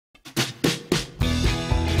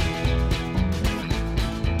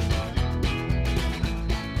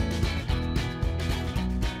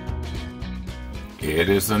It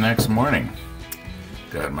is the next morning.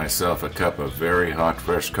 Got myself a cup of very hot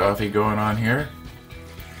fresh coffee going on here.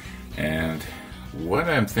 And what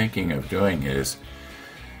I'm thinking of doing is,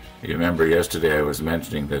 you remember yesterday I was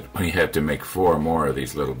mentioning that we had to make 4 more of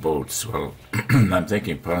these little boats. Well, I'm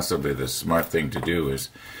thinking possibly the smart thing to do is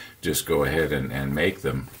just go ahead and make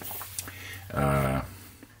them.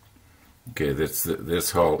 Okay,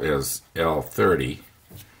 this hull is L30.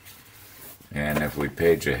 And if we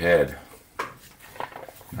page ahead,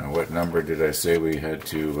 now what number did I say we had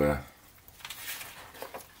to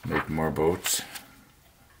make more boats?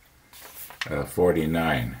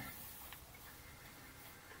 49.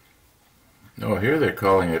 Oh, here they're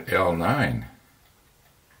calling it L9.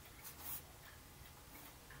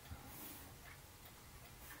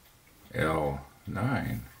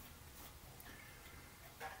 L9.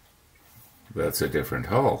 That's a different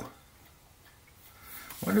hull.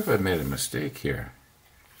 I wonder if I made a mistake here,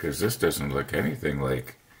 because this doesn't look anything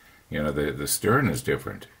like, you know, the stern is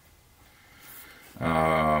different.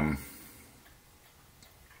 Wonder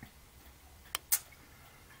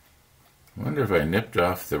if I nipped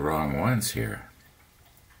off the wrong ones here.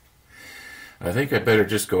 I think I better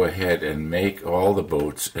just go ahead and make all the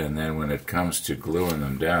boats, and then when it comes to gluing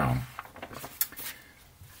them down,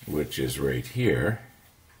 which is right here,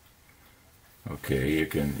 okay, you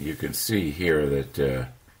can see here that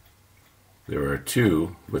there are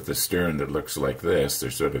 2 with the stern that looks like this. They're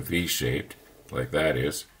sort of V-shaped, like that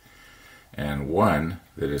is, and 1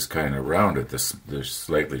 that is kind of rounded, this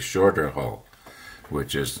slightly shorter hull,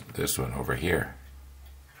 which is this one over here.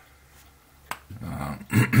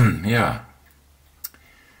 Yeah.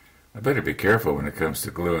 I better be careful when it comes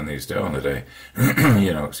to gluing these down that I,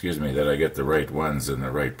 that I get the right ones in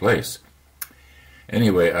the right place.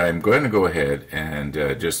 Anyway, I'm going to go ahead and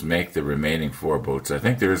just make the remaining 4 boats. I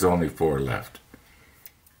think there's only 4 left.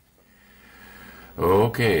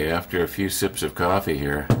 Okay, after a few sips of coffee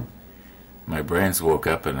here, my brains woke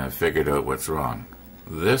up and I figured out what's wrong.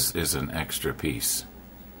 This is an extra piece.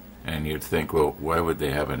 And you'd think, well, why would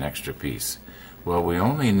they have an extra piece? Well, we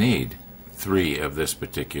only need 3 of this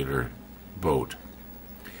particular boat.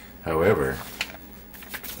 However,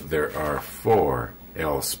 there are 4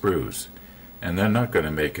 L sprues. And they're not going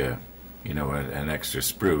to make an extra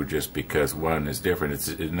sprue just because 1 is different.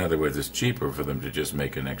 In other words, it's cheaper for them to just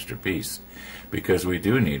make an extra piece, because we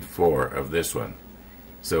do need 4 of this one.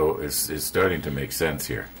 So it's starting to make sense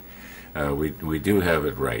here. We do have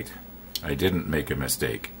it right. I didn't make a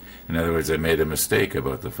mistake. In other words, I made a mistake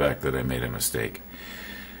about the fact that I made a mistake.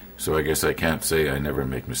 So I guess I can't say I never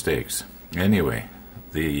make mistakes. Anyway,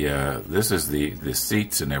 this is the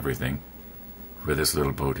seats and everything for this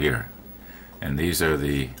little boat here. And these are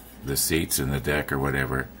the seats and the deck or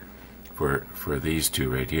whatever for these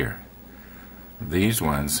 2 right here. These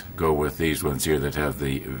ones go with these ones here that have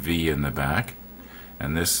the V in the back,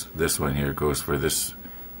 and this one here goes for this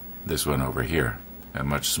one over here, a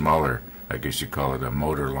much smaller, I guess you call it a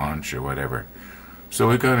motor launch or whatever. So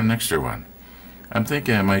we got an extra one. I'm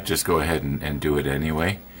thinking I might just go ahead and do it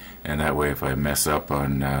anyway, and that way if I mess up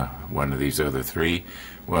on one of these other 3,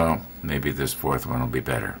 well, maybe this 4th one will be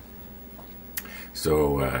better.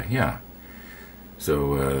 So, yeah.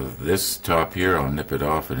 So, this top here, I'll nip it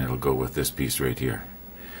off and it'll go with this piece right here.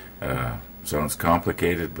 Sounds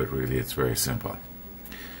complicated, but really it's very simple.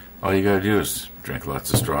 All you gotta do is drink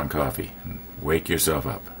lots of strong coffee and wake yourself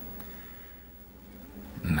up.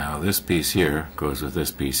 Now, this piece here goes with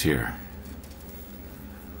this piece here.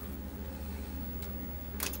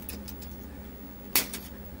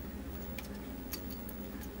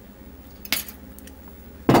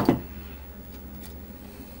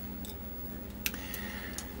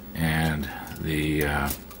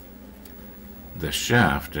 The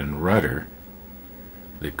shaft and rudder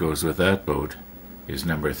that goes with that boat is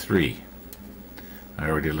number 3. I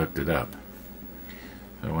already looked it up.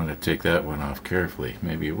 I want to take that one off carefully.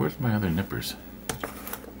 Maybe, where's my other nippers?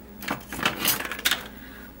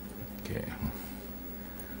 Okay.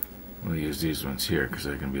 We'll use these ones here because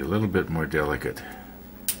I can be a little bit more delicate.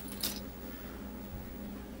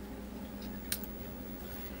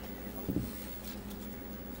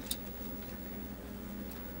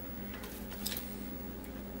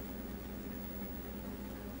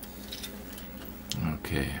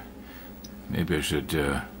 Okay, maybe I should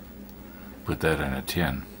put that in a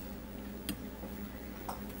tin.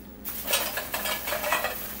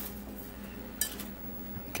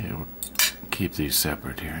 Okay, we'll keep these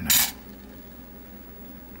separate here now.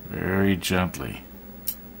 Very gently.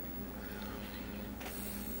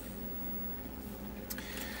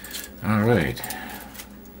 All right.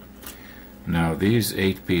 Now these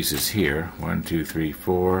 8 pieces here, 1, 2, 3,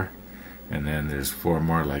 4, and then there's 4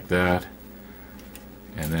 more like that,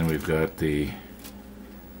 and then we've got the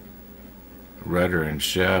rudder and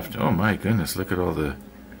shaft. Oh my goodness, look at all the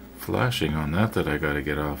flashing on that I gotta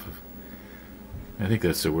get off of. I think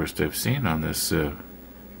that's the worst I've seen on this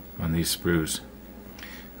on these sprues.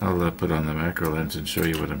 I'll put on the macro lens and show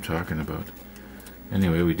you what I'm talking about.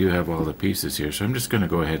 Anyway, we do have all the pieces here, so I'm just going to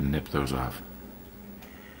go ahead and nip those off.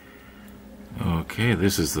 Okay,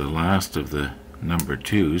 this is the last of the number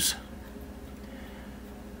 2s.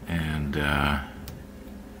 And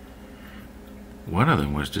one of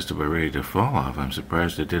them was just about ready to fall off. I'm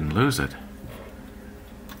surprised it didn't lose it.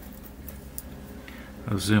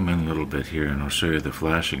 I'll zoom in a little bit here and I'll show you the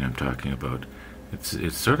flashing I'm talking about.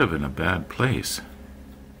 It's sort of in a bad place.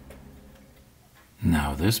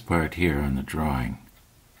 Now this part here on the drawing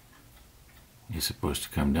is supposed to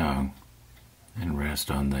come down and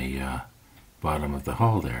rest on the bottom of the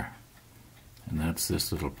hull there. And that's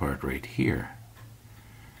this little part right here.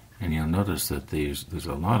 And you'll notice that there's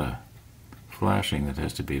a lot of flashing that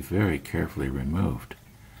has to be very carefully removed.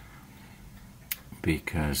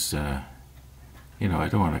 Because, you know, I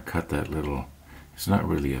don't want to cut that little, it's not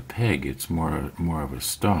really a peg, it's more of a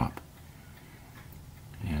stop.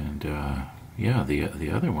 And, yeah,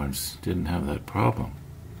 the other ones didn't have that problem.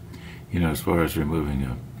 You know, as far as removing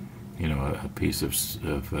a piece of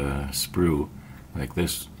sprue like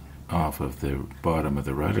this off of the bottom of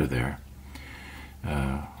the rudder there,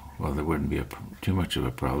 well, there wouldn't be too much of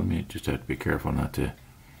a problem. You just have to be careful not to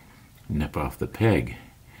nip off the peg.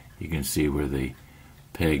 You can see where the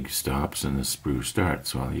peg stops and the sprue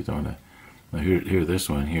starts. Well, you don't want to. Now here,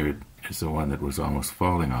 this one here is the one that was almost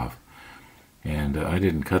falling off. And I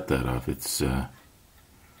didn't cut that off. It's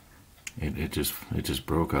it just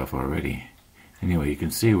broke off already. Anyway, you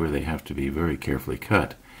can see where they have to be very carefully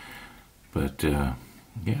cut. But yeah,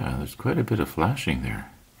 there's quite a bit of flashing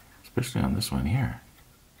there, especially on this one here.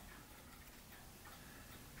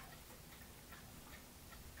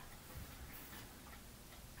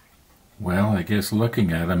 Well, I guess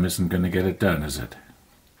looking at them isn't going to get it done, is it?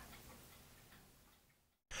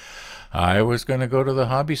 I was going to go to the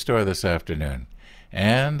hobby store this afternoon,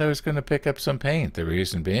 and I was going to pick up some paint. The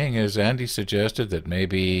reason being is Andy suggested that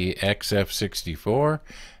maybe XF64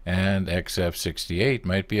 and XF68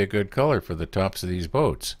 might be a good color for the tops of these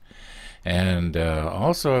boats. And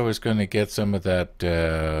also I was going to get some of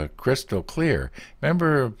that crystal clear.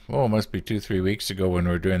 Remember, oh, it must be 2-3 weeks ago when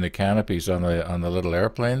we were doing the canopies on the little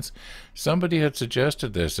airplanes? Somebody had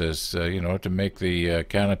suggested this as, you know, to make the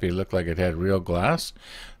canopy look like it had real glass.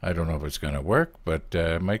 I don't know if it's going to work, but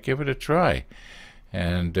I might give it a try.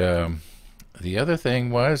 And the other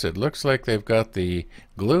thing was, it looks like they've got the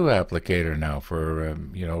glue applicator now for,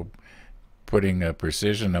 you know, putting a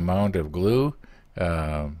precision amount of glue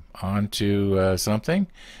onto something.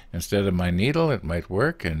 Instead of my needle, it might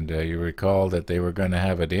work. And you recall that they were going to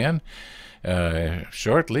have it in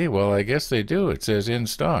shortly. Well, I guess they do. It says in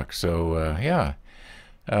stock. So yeah.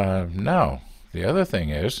 Now the other thing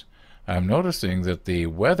is, I'm noticing that the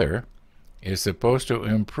weather is supposed to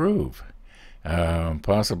improve.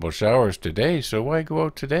 Possible showers today, so why go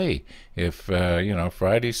out today if you know,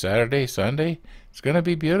 Friday, Saturday, Sunday, it's going to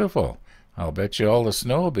be beautiful. I'll bet you all the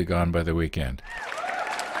snow will be gone by the weekend.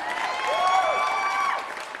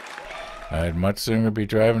 I'd much sooner be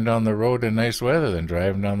driving down the road in nice weather than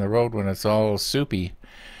driving down the road when it's all soupy.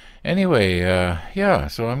 Anyway, yeah,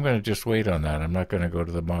 so I'm going to just wait on that. I'm not going to go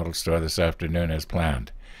to the model store this afternoon as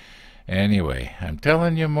planned. Anyway, I'm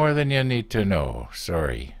telling you more than you need to know.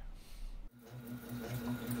 Sorry.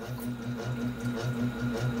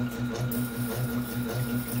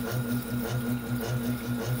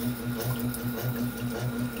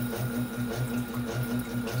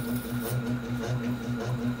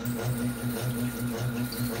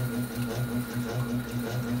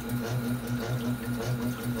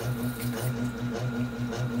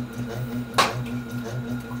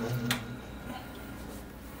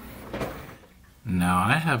 Now,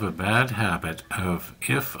 I have a bad habit of,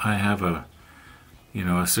 if I have a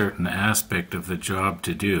certain aspect of the job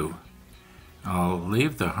to do, I'll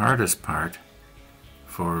leave the hardest part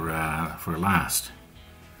for last.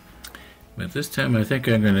 But this time I think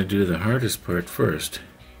I'm going to do the hardest part first.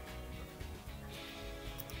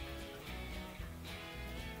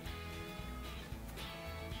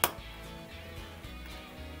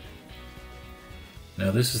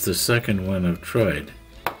 Now this is the second one I've tried.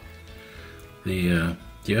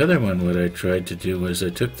 The other one, what I tried to do was I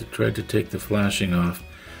tried to take the flashing off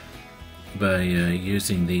by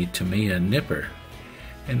using the Tamiya nipper,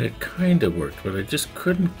 and it kind of worked, but I just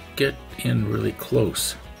couldn't get in really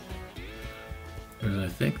close. Whereas I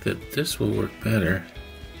think that this will work better.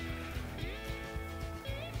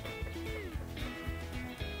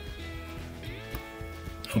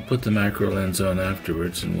 I'll put the macro lens on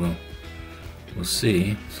afterwards, and we'll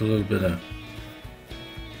see. It's a little bit of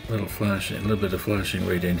flashing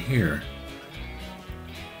right in here.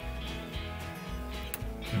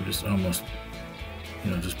 I'm just almost,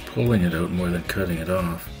 just pulling it out more than cutting it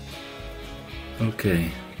off. Okay,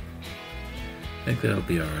 I think that'll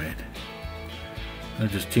be all right.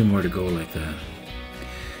 There's just 2 more to go like that.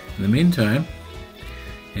 In the meantime,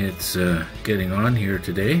 it's getting on here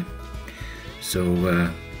today, so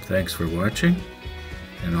thanks for watching,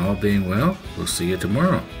 and all being well, we'll see you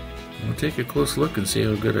tomorrow. We'll take a close look and see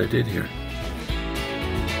how good I did here.